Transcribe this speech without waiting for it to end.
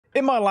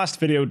In my last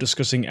video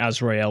discussing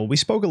Azrael, we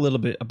spoke a little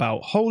bit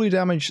about holy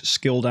damage,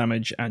 skill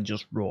damage, and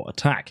just raw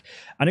attack.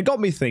 And it got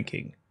me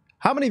thinking,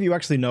 how many of you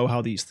actually know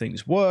how these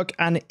things work,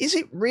 and is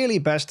it really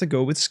best to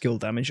go with skill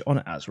damage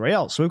on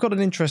Azrael? So we've got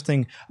an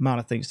interesting amount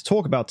of things to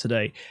talk about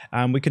today,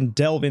 and we can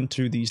delve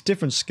into these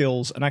different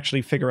skills and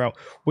actually figure out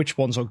which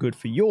ones are good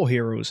for your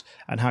heroes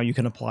and how you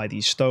can apply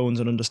these stones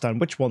and understand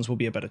which ones will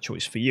be a better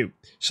choice for you.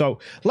 So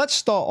let's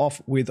start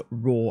off with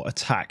raw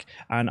attack,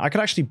 and I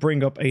could actually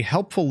bring up a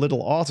helpful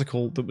little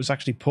article that was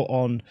actually put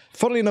on,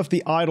 funnily enough,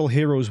 the Idle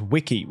Heroes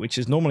wiki, which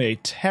is normally a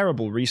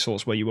terrible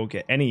resource where you won't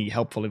get any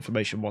helpful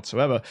information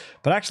whatsoever,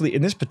 but actually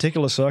in this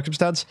particular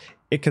circumstance,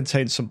 it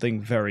contains something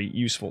very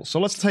useful. So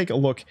let's take a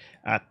look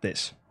at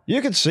this.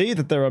 You can see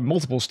that there are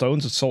multiple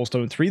stones at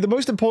Soulstone 3. The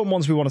most important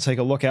ones we want to take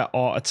a look at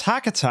are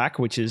attack,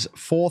 which is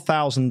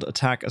 4,000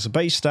 attack as a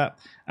base stat,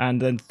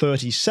 and then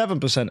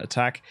 37%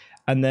 attack.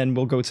 And then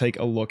we'll go take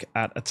a look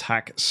at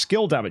attack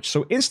skill damage.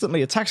 So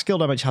instantly, attack skill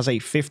damage has a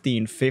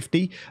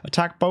 1550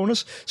 attack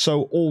bonus.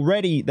 So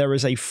already there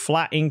is a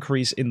flat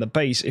increase in the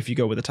base if you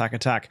go with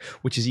attack,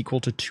 which is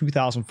equal to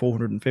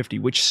 2,450,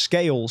 which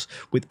scales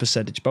with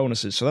percentage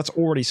bonuses. So that's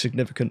already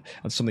significant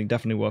and something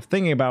definitely worth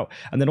thinking about.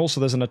 And then also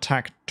there's an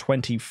attack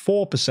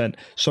 24%.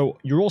 So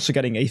you're also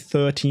getting a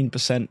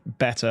 13%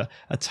 better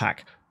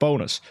attack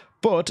bonus.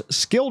 But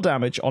skill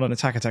damage on an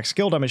attack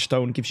skill damage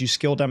stone gives you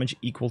skill damage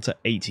equal to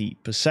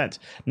 80%.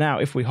 Now,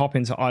 if we hop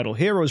into Idle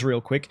Heroes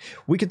real quick,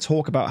 we can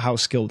talk about how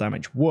skill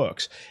damage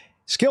works.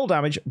 Skill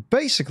damage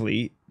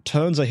basically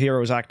turns a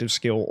hero's active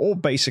skill or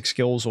basic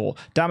skills or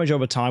damage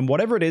over time,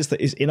 whatever it is that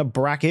is in a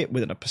bracket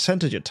within a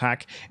percentage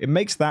attack, it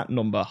makes that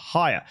number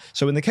higher.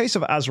 So in the case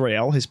of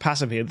Azrael, his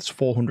passive here, that's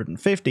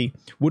 450,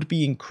 would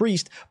be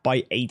increased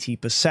by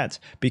 80%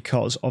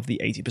 because of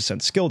the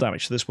 80% skill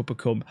damage. So this would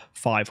become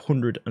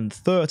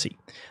 530.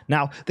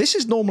 Now, this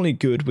is normally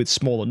good with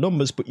smaller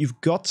numbers, but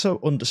you've got to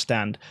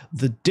understand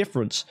the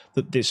difference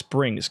that this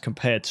brings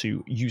compared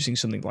to using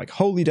something like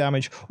holy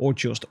damage or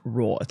just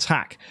raw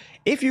attack.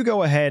 If you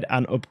go ahead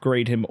and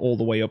upgrade him all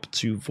the way up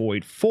to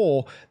Void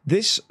 4,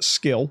 this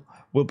skill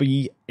will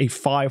be a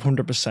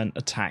 500%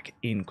 attack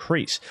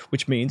increase,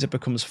 which means it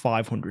becomes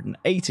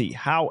 580.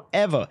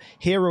 However,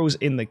 heroes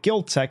in the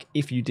guild tech,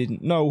 if you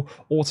didn't know,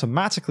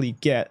 automatically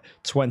get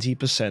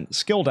 20%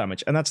 skill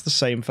damage, and that's the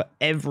same for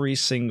every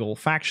single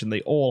faction.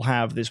 They all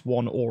have this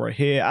one aura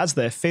here as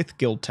their 5th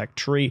guild tech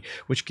tree,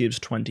 which gives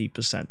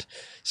 20%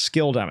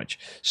 skill damage.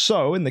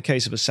 So in the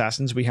case of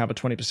assassins, we have a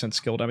 20%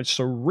 skill damage,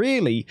 so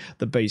really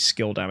the base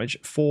skill damage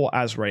for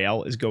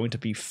Azrael is going to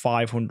be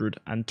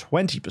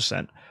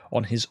 520%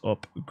 on his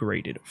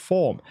upgraded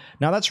form.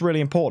 Now that's really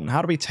important.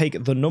 How do we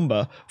take the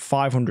number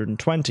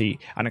 520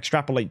 and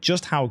extrapolate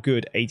just how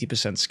good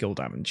 80% skill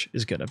damage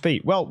is going to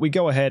be? Well, we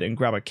go ahead and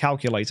grab a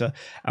calculator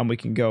and we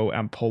can go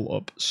and pull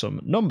up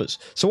some numbers.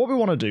 So what we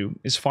want to do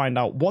is find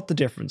out what the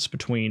difference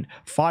between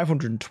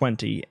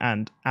 520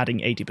 and adding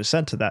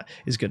 80% to that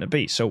is going to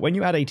be. So when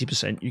you add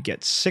 80%, you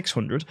get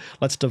 600.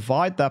 Let's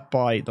divide that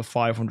by the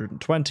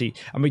 520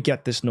 and we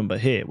get this number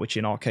here, which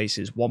in our case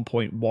is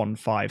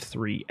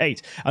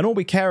 1.1538. And all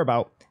we care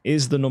about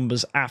is the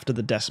numbers after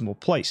the decimal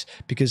place,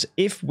 because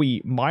if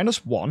we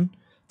minus 1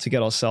 to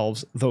get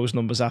ourselves those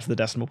numbers after the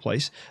decimal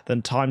place,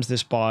 then times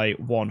this by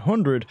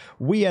 100,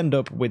 we end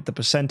up with the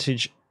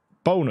percentage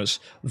bonus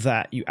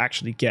that you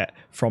actually get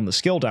from the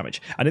skill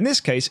damage. And in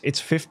this case,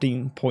 it's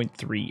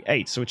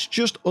 15.38, so it's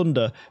just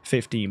under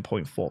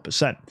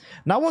 15.4%.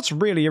 Now, what's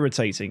really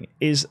irritating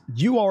is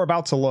you are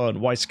about to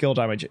learn why skill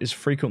damage is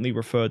frequently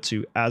referred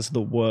to as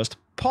the worst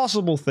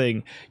possible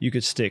thing you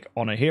could stick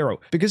on a hero.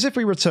 Because if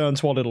we return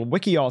to our little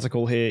wiki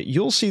article here,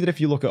 you'll see that if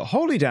you look at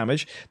holy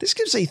damage, this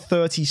gives a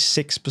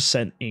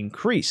 36%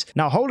 increase.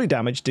 Now, holy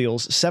damage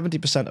deals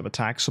 70% of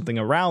attacks, something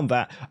around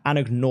that, and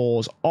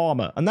ignores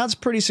armor. And that's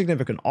pretty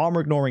significant. Armor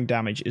ignoring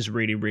damage is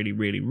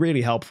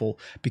really helpful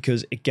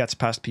because it gets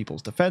past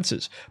people's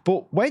defenses.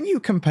 But when you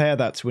compare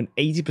that to an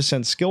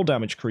 80% skill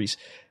damage increase,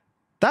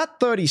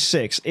 that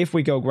 36, if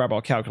we go grab our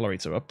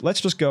calculator up,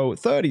 let's just go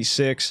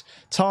 36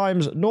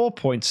 times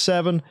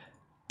 0.7,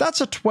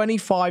 that's a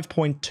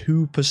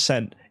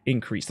 25.2%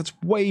 increase. That's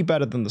way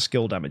better than the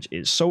skill damage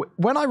is. So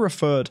when I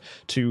referred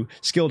to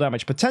skill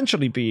damage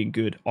potentially being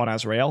good on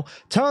Azrael,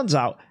 turns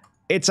out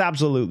it's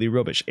absolutely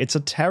rubbish. It's a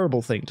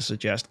terrible thing to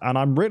suggest, and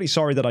I'm really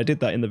sorry that I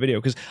did that in the video,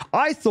 because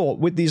I thought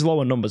with these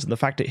lower numbers and the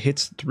fact it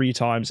hits 3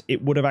 times,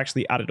 it would have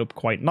actually added up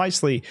quite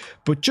nicely,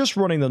 but just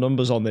running the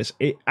numbers on this,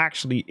 it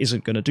actually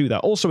isn't going to do that.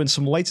 Also, in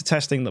some later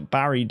testing that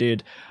Barry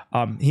did,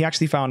 he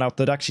actually found out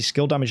that actually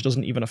skill damage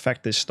doesn't even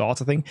affect this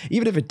starter thing.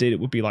 Even if it did, it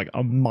would be like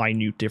a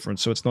minute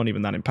difference, so it's not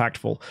even that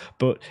impactful,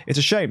 but it's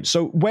a shame.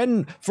 So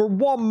when, for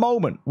one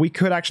moment, we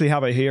could actually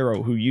have a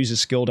hero who uses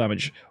skill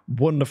damage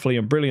wonderfully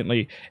and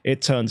brilliantly,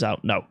 it turns out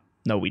no.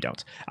 No, we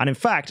don't. And in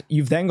fact,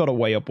 you've then got to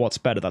weigh up what's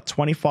better, that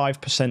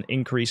 25%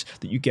 increase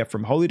that you get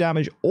from holy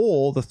damage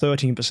or the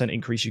 13%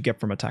 increase you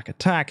get from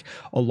attack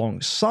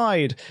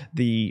alongside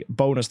the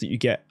bonus that you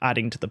get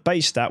adding to the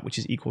base stat, which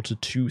is equal to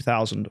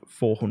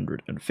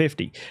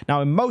 2,450.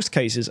 Now, in most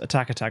cases,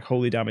 attack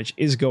holy damage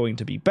is going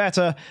to be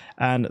better,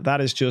 and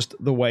that is just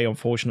the way,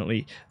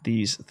 unfortunately,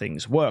 these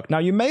things work. Now,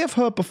 you may have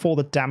heard before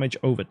that damage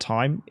over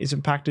time is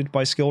impacted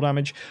by skill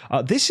damage.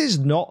 This is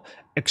not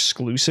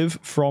exclusive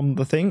from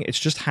the thing, it's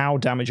just how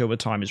damage over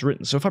time is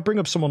written. So if I bring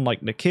up someone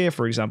like Nakir,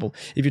 for example,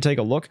 if you take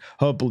a look,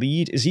 her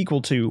bleed is equal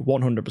to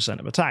 100%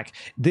 of attack.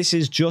 This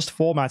is just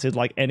formatted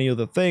like any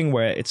other thing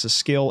where it's a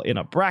skill in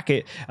a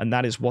bracket, and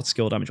that is what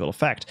skill damage will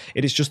affect.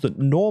 It is just that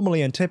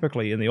normally and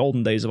typically in the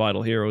olden days of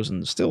Idle Heroes,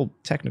 and still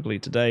technically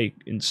today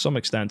in some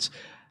extents,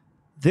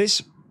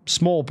 this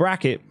small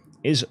bracket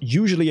is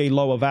usually a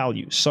lower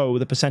value, so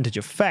the percentage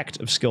effect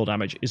of skill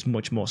damage is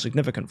much more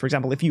significant. For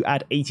example, if you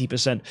add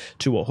 80%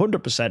 to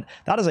 100%,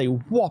 that is a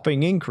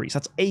whopping increase.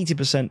 That's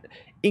 80%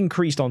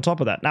 increased on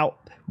top of that. Now,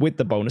 with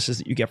the bonuses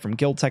that you get from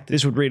Guild Tech,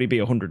 this would really be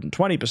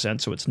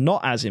 120%, so it's not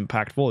as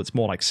impactful. It's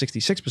more like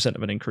 66%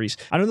 of an increase.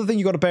 Another thing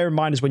you got to bear in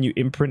mind is when you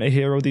imprint a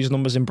hero, these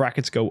numbers in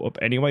brackets go up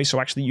anyway, so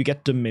actually you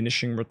get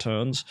diminishing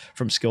returns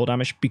from skill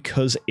damage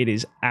because it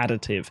is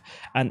additive,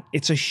 and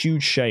it's a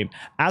huge shame.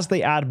 As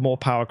they add more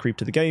power creep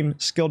to the game,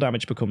 skill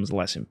damage becomes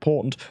less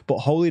important, but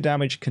holy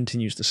damage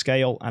continues to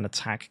scale and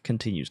attack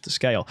continues to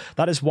scale.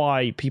 That is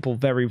why people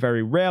very,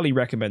 very rarely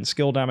recommend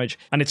skill damage,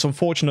 and it's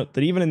unfortunate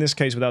that even in this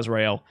case with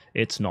Azrael,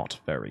 it's not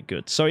very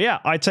good. So yeah,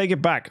 I take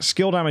it back.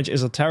 Skill damage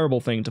is a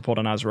terrible thing to put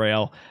on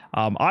Azrael.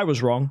 I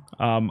was wrong.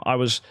 I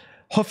was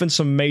huffing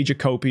some major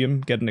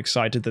copium, getting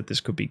excited that this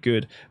could be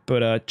good,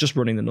 but just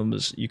running the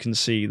numbers, you can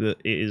see that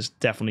it is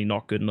definitely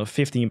not good enough.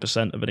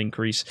 15% of an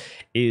increase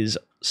is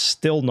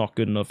still not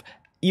good enough,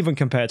 even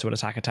compared to an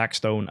attack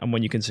stone, and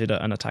when you consider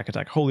an attack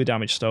holy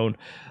damage stone,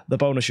 the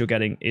bonus you're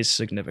getting is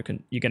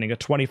significant. You're getting a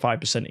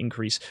 25%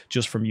 increase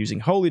just from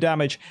using holy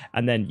damage,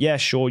 and then, yeah,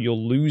 sure, you're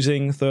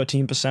losing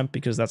 13%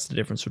 because that's the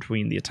difference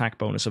between the attack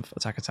bonus of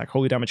attack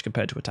holy damage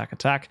compared to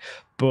attack,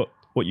 but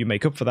what you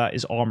make up for that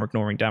is armor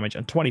ignoring damage,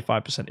 and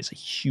 25% is a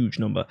huge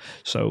number.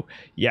 So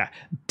yeah,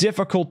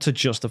 difficult to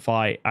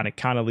justify, and it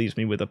kind of leaves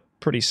me with a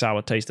pretty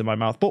sour taste in my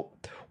mouth, but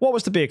what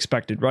was to be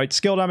expected, right?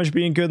 Skill damage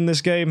being good in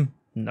this game?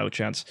 No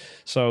chance.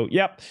 So,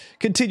 yep,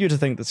 continue to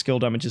think that skill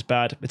damage is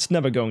bad. It's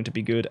never going to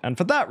be good, and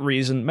for that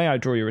reason, may I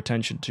draw your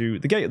attention to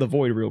the Gate of the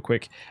Void real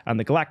quick, and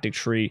the Galactic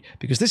Tree,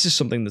 because this is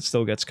something that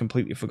still gets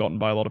completely forgotten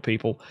by a lot of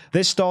people.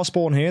 This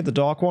Starspawn here, the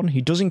Dark One,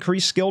 he does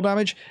increase skill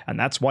damage, and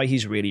that's why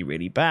he's really,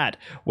 really bad.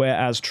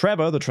 Whereas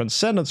Trevor, the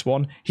Transcendence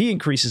one, he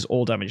increases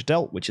all damage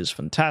dealt, which is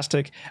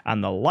fantastic,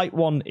 and the Light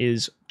one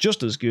is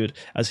just as good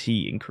as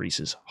he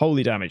increases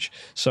holy damage.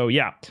 So,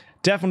 yeah,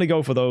 definitely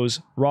go for those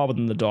rather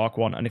than the Dark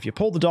one, and if you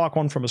pull the Dark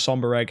one from a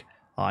Somber Egg,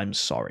 I'm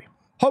sorry.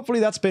 Hopefully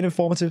that's been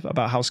informative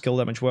about how skill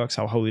damage works,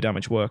 how holy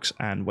damage works,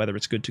 and whether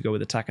it's good to go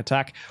with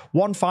attack.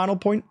 One final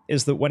point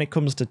is that when it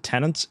comes to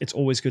tenants, it's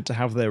always good to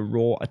have their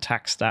raw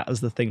attack stat as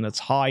the thing that's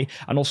high,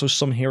 and also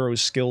some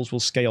heroes' skills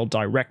will scale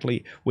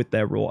directly with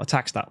their raw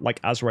attack stat, like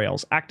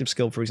Azrael's active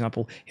skill, for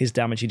example. His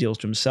damage he deals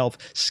to himself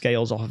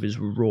scales off of his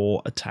raw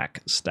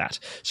attack stat.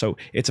 So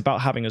it's about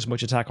having as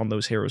much attack on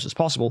those heroes as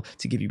possible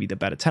to give you either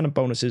better tenant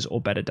bonuses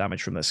or better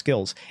damage from their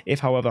skills.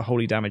 If, however,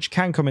 holy damage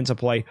can come into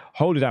play,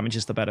 holy damage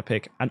is the better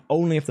pick, and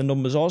only if the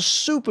numbers are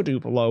super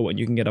duper low and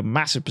you can get a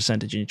massive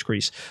percentage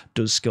increase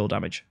does skill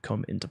damage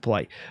come into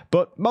play.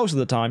 But most of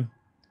the time,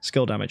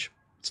 skill damage,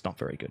 it's not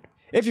very good.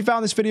 If you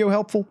found this video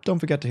helpful, don't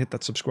forget to hit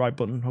that subscribe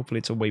button. Hopefully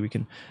it's a way we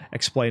can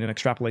explain and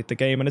extrapolate the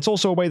game, and it's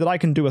also a way that I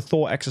can do a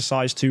thought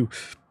exercise to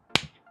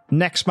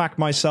neck smack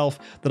myself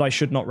that I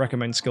should not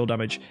recommend skill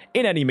damage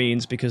in any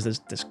means, because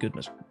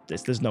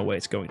there's no way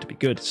it's going to be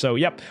good. So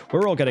yep,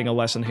 we're all getting a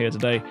lesson here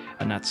today,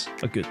 and that's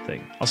a good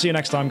thing. I'll see you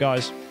next time,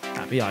 guys.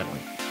 Happy idling.